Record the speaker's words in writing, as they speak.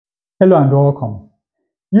Hello and welcome.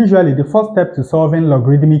 Usually, the first step to solving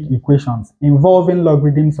logarithmic equations involving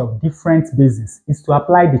logarithms of different bases is to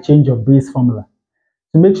apply the change of base formula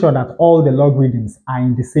to make sure that all the logarithms are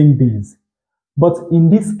in the same base. But in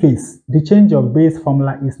this case, the change of base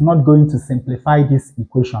formula is not going to simplify this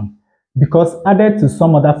equation because added to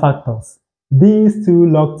some other factors, these two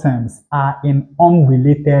log terms are in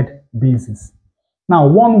unrelated bases. Now,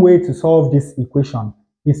 one way to solve this equation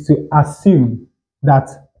is to assume that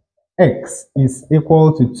x is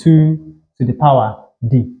equal to 2 to the power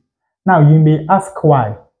d. Now you may ask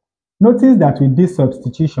why. Notice that with this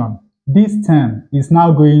substitution, this term is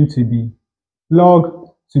now going to be log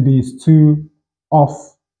to base 2 of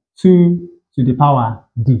 2 to the power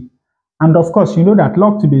d. And of course, you know that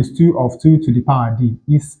log to base 2 of 2 to the power d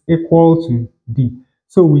is equal to d.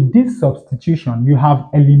 So with this substitution, you have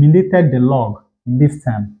eliminated the log in this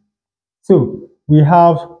term. So we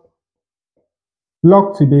have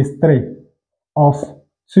log to base 3 of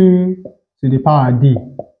 2 to the power d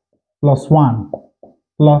plus 1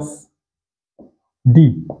 plus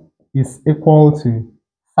d is equal to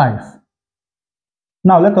 5.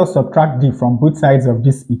 Now let us subtract d from both sides of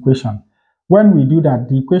this equation. When we do that,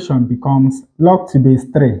 the equation becomes log to base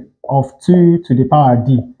 3 of 2 to the power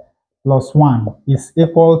d plus 1 is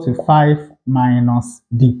equal to 5 minus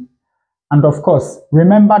d. And of course,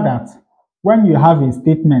 remember that when you have a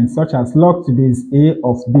statement such as log to base a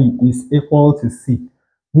of b is equal to c,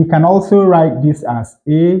 we can also write this as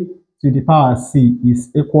a to the power c is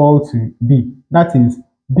equal to b. That is,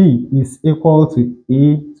 b is equal to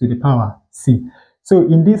a to the power c. So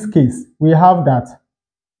in this case, we have that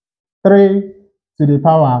 3 to the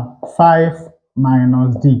power 5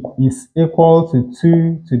 minus d is equal to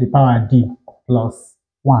 2 to the power d plus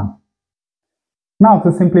 1. Now,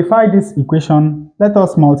 to simplify this equation, let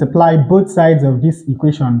us multiply both sides of this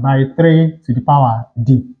equation by 3 to the power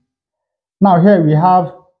d. Now, here we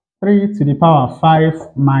have 3 to the power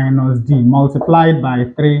 5 minus d multiplied by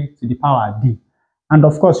 3 to the power d. And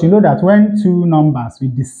of course, you know that when two numbers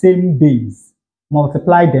with the same base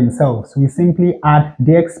multiply themselves, we simply add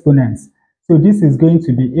the exponents. So this is going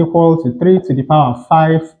to be equal to 3 to the power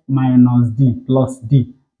 5 minus d plus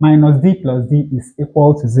d. Minus d plus d is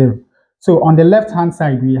equal to 0. So on the left-hand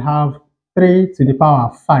side, we have 3 to the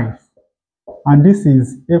power 5. And this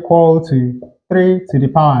is equal to 3 to the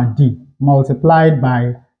power d multiplied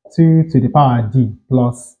by 2 to the power d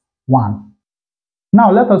plus 1.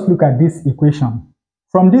 Now let us look at this equation.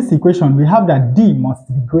 From this equation, we have that d must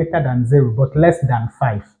be greater than 0 but less than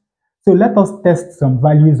 5. So let us test some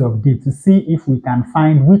values of d to see if we can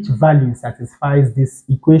find which value satisfies this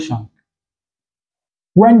equation.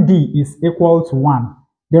 When d is equal to 1,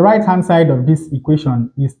 the right-hand side of this equation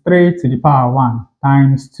is 3 to the power 1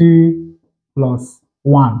 times 2 plus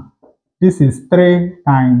 1. This is 3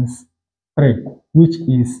 times 3, which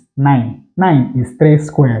is 9. 9 is 3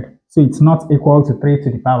 squared, so it's not equal to 3 to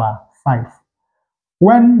the power 5.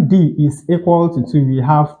 When d is equal to 2, we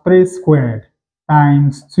have 3 squared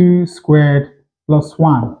times 2 squared plus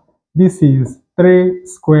 1. This is 3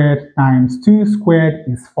 squared times 2 squared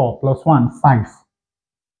is 4 plus 1, 5.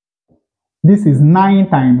 This is 9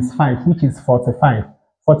 times 5, which is 45.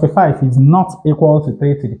 45 is not equal to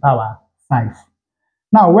 3 to the power 5.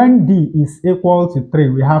 Now, when d is equal to 3,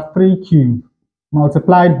 we have 3 cubed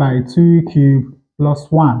multiplied by 2 cubed plus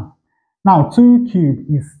 1. Now, 2 cubed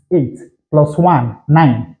is 8 plus 1,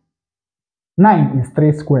 9. 9 is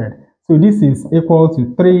 3 squared. So this is equal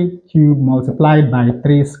to 3 cubed multiplied by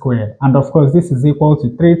 3 squared. And of course, this is equal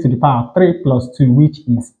to 3 to the power 3 plus 2, which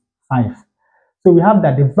is 5. So we have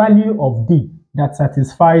that the value of d that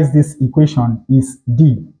satisfies this equation is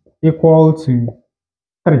d equal to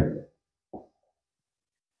 3.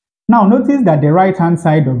 Now notice that the right-hand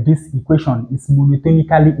side of this equation is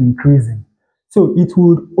monotonically increasing. So it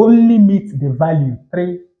would only meet the value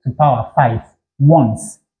 3 to the power 5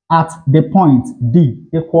 once at the point d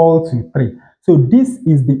equal to 3. So this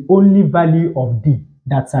is the only value of d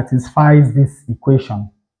that satisfies this equation.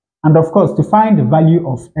 And of course, to find the value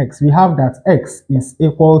of x, we have that x is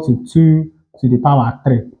equal to 2 to the power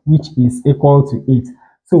 3, which is equal to 8.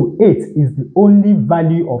 So 8 is the only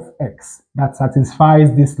value of x that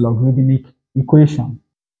satisfies this logarithmic equation.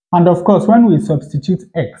 And of course, when we substitute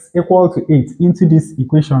x equal to 8 into this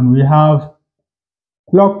equation, we have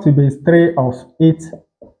log to base 3 of 8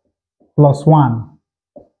 plus 1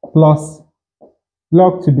 plus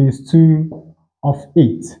log to base 2 of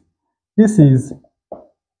 8. This is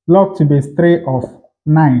log to base 3 of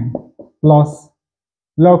 9 plus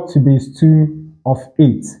log to base 2 of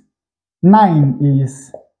 8. 9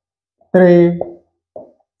 is 3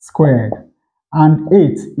 squared and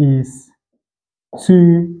 8 is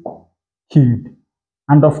 2 cubed.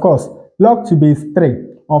 And of course, log₂ base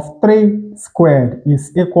 3 of 3 squared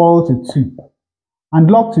is equal to 2. And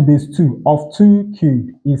log₂ base 2 of 2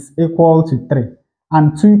 cubed is equal to 3.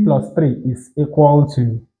 And 2 plus 3 is equal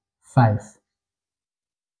to 5.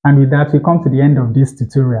 And with that, we come to the end of this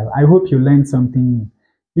tutorial. I hope you learned something new.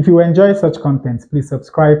 If you enjoy such content, please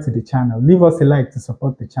subscribe to the channel. Leave us a like to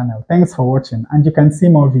support the channel. Thanks for watching, and you can see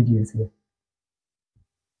more videos here.